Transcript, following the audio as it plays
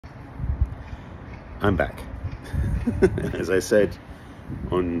I'm back. As I said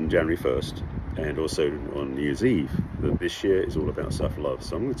on January 1st and also on New Year's Eve, that this year is all about self-love.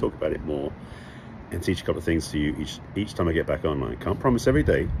 So I'm going to talk about it more and teach a couple of things to you each time I get back online. Can't promise every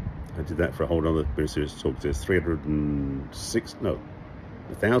day. I did that for a whole other series of talks. There's 1,000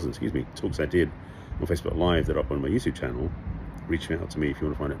 talks I did on Facebook Live that are up on my YouTube channel. Reach out to me if you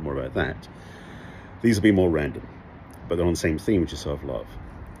want to find out more about that. These will be more random, but they're on the same theme, which is self-love.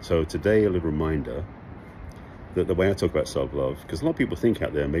 So today, a little reminder that the way I talk about self-love, because a lot of people think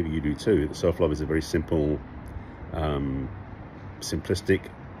out there, maybe you do too, that self-love is a very simple, simplistic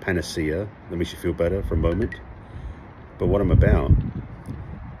panacea that makes you feel better for a moment. But what I'm about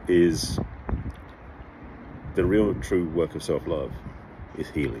is the real true work of self-love is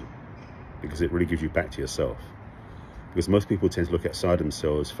healing, because it really gives you back to yourself. Because most people tend to look outside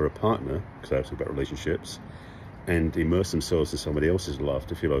themselves for a partner, because I talk about relationships, and immerse themselves in somebody else's love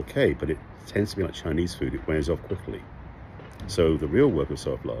to feel okay, but it tends to be like Chinese food, it wears off quickly. So the real work of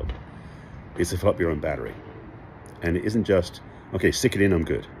self-love is to fill up your own battery. And it isn't just, okay, stick it in, I'm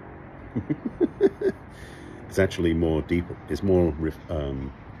good. It's actually more deeper, it's more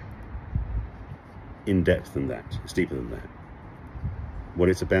in-depth than that, it's deeper than that. What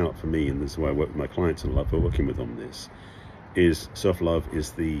it's about for me, and this is why I work with my clients and love working with on this, is self-love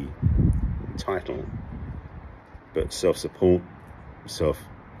is the title, but self-support,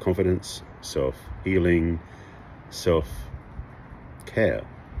 self-confidence, self-healing, self-care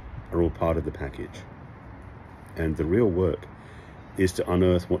are all part of the package. And the real work is to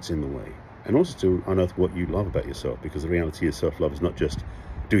unearth what's in the way, and also to unearth what you love about yourself, because the reality is self-love is not just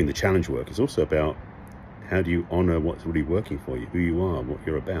doing the challenge work, it's also about how do you honor what's really working for you, who you are, what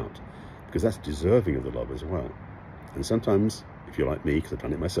you're about, because that's deserving of the love as well. And sometimes, if you're like me, because I've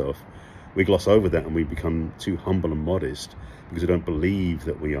done it myself, we gloss over that and we become too humble and modest because we don't believe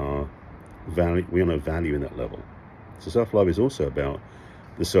that we are no value in that level. So self-love is also about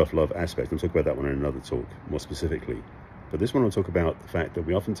the self-love aspect. I'll talk about that one in another talk more specifically. But this one I'll talk about the fact that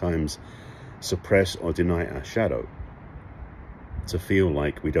we oftentimes suppress or deny our shadow to feel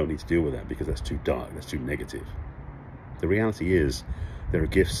like we don't need to deal with that because that's too dark, that's too negative. The reality is there are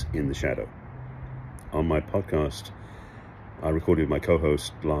gifts in the shadow. On my podcast I recorded with my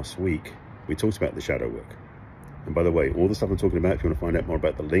co-host last week, we talked about the shadow work. And by the way, all the stuff I'm talking about, if you want to find out more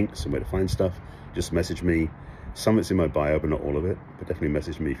about the links and where to find stuff, just message me. Some of it's in my bio, but not all of it. But definitely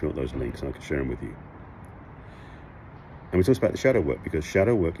message me if you want those links and I can share them with you. And we talked about the shadow work because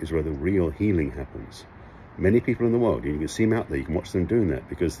shadow work is where the real healing happens. Many people in the world, you can see them out there, you can watch them doing that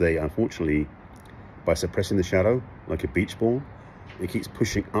because they, unfortunately, by suppressing the shadow, like a beach ball, it keeps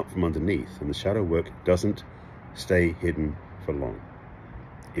pushing up from underneath. And the shadow work doesn't stay hidden for long.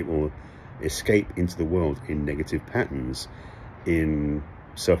 It will escape into the world in negative patterns, in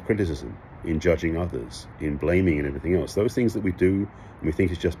self-criticism, in judging others, in blaming and everything else. Those things that we do and we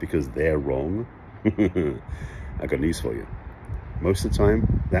think it's just because they're wrong. I've got news for you. Most of the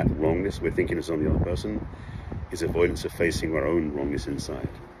time, that wrongness we're thinking is on the other person is avoidance of facing our own wrongness inside.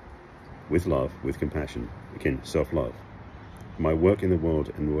 With love, with compassion, again, self-love. My work in the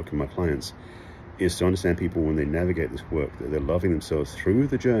world and the work of my clients is to understand people when they navigate this work, that they're loving themselves through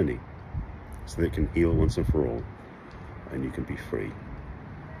the journey so they can heal once and for all, and you can be free. If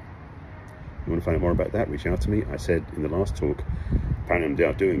you want to find out more about that, reach out to me. I said in the last talk, apparently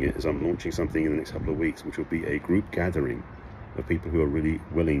I'm doing it, is I'm launching something in the next couple of weeks, which will be a group gathering of people who are really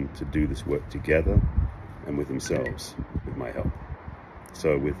willing to do this work together and with themselves, with my help.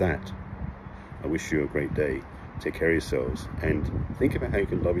 So with that, I wish you a great day. Take care of yourselves and think about how you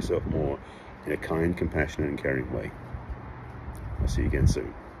can love yourself more in a kind, compassionate and caring way. I'll see you again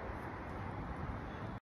soon.